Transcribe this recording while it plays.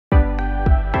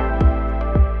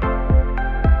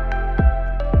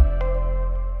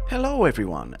Hello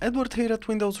everyone, Edward here at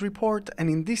Windows Report, and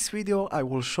in this video I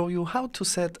will show you how to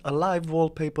set a live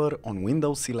wallpaper on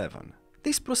Windows 11.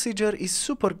 This procedure is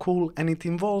super cool and it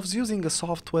involves using a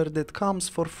software that comes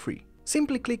for free.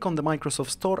 Simply click on the Microsoft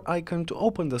Store icon to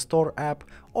open the Store app,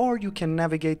 or you can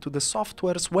navigate to the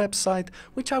software's website,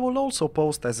 which I will also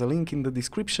post as a link in the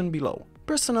description below.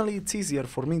 Personally, it's easier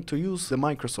for me to use the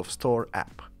Microsoft Store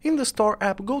app. In the Store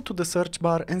app, go to the search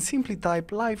bar and simply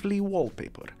type Lively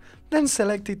Wallpaper. Then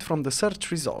select it from the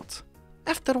search results.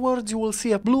 Afterwards, you will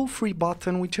see a blue free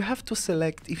button which you have to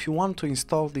select if you want to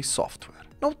install this software.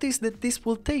 Notice that this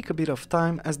will take a bit of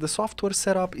time as the software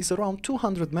setup is around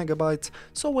 200 MB,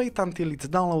 so wait until it's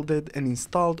downloaded and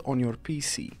installed on your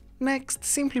PC. Next,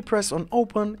 simply press on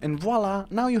Open and voila,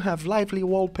 now you have Lively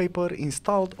Wallpaper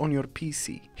installed on your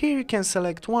PC. Here you can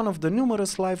select one of the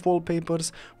numerous live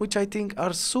wallpapers, which I think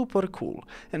are super cool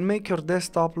and make your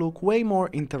desktop look way more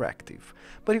interactive.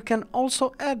 But you can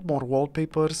also add more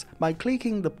wallpapers by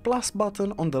clicking the plus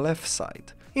button on the left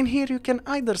side. In here you can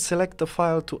either select a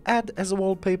file to add as a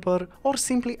wallpaper or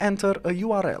simply enter a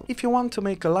URL if you want to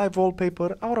make a live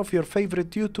wallpaper out of your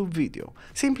favorite YouTube video,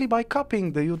 simply by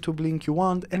copying the YouTube link you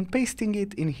want and pasting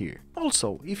it in here.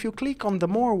 Also, if you click on the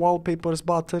More Wallpapers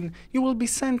button, you will be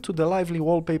sent to the Lively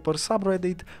Wallpaper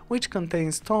subreddit, which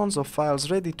contains tons of files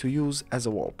ready to use as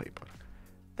a wallpaper.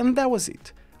 And that was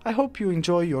it. I hope you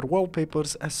enjoy your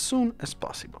wallpapers as soon as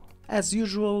possible. As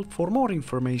usual, for more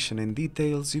information and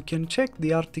details, you can check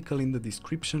the article in the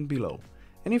description below.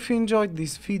 And if you enjoyed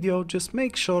this video, just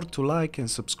make sure to like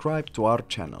and subscribe to our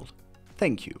channel.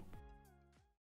 Thank you.